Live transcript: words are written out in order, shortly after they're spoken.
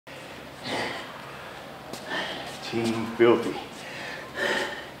Team Filthy.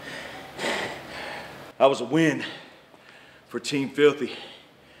 That was a win for Team Filthy.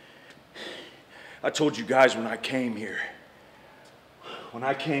 I told you guys when I came here, when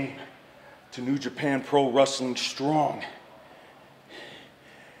I came to New Japan Pro Wrestling strong,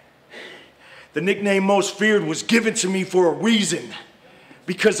 the nickname Most Feared was given to me for a reason,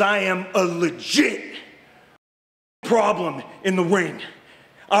 because I am a legit problem in the ring.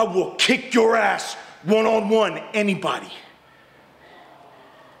 I will kick your ass one-on-one, anybody.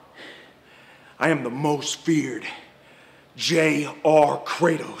 I am the most feared J.R.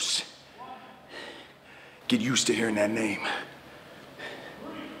 Kratos. Get used to hearing that name.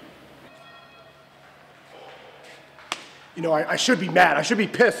 You know, I should be mad. I should be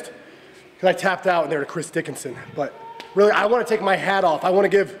pissed because I tapped out in there to Chris Dickinson. But really, I want to take my hat off. I want to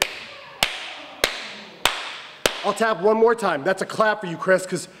give... I'll tap one more time. That's a clap for you, Chris,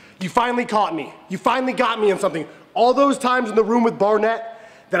 because you finally caught me. You finally got me on something. All those times in the room with Barnett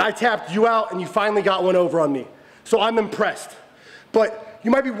that I tapped you out and you finally got one over on me. So I'm impressed. But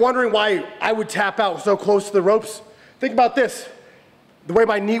you might be wondering why I would tap out so close to the ropes. Think about this. The way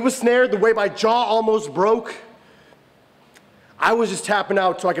my knee was snared, the way my jaw almost broke. I was just tapping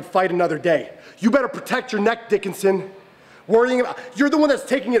out so I could fight another day. You better protect your neck, Dickinson. You're the one that's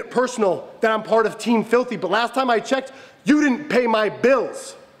taking it personal that I'm part of Team Filthy, but last time I checked, you didn't pay my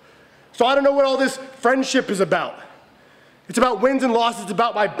bills. So I don't know what all this friendship is about. It's about wins and losses, it's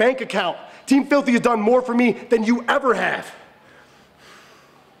about my bank account. Team Filthy has done more for me than you ever have.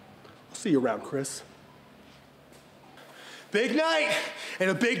 I'll see you around, Chris. Big night and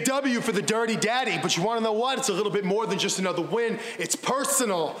a big W for the Dirty Daddy, but you want to know what? It's a little bit more than just another win. It's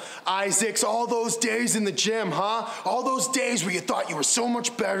personal. Isaacs, all those days in the gym, huh? All those days where you thought you were so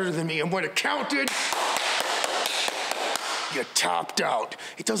much better than me, and when it counted, you topped out.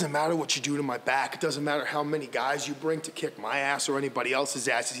 It doesn't matter what you do to my back. It doesn't matter how many guys you bring to kick my ass or anybody else's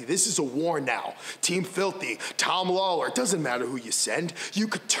ass. See, this is a war now. Team Filthy, Tom Lawler, it doesn't matter who you send. You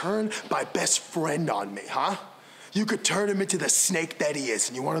could turn my best friend on me, huh? You could turn him into the snake that he is.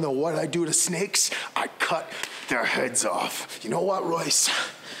 And you want to know what I do to snakes? I cut their heads off. You know what, Royce?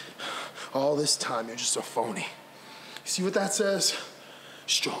 All this time, you're just a phony. See what that says?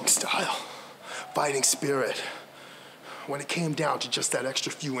 Strong style, fighting spirit. When it came down to just that extra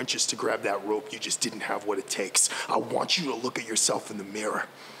few inches to grab that rope, you just didn't have what it takes. I want you to look at yourself in the mirror.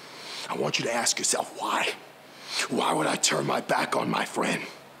 I want you to ask yourself, why? Why would I turn my back on my friend?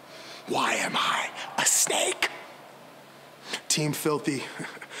 Why am I a snake? Team Filthy,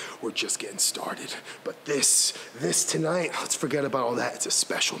 we're just getting started. But this tonight, let's forget about all that. It's a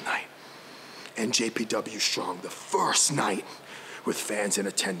special night. NJPW Strong, the first night with fans in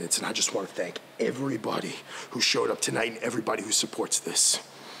attendance. And I just want to thank everybody who showed up tonight and everybody who supports this.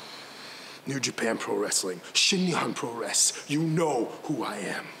 New Japan Pro Wrestling,新日本Pro Wrestling, you know who I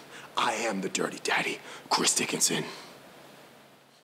am. I am the Dirty Daddy, Chris Dickinson.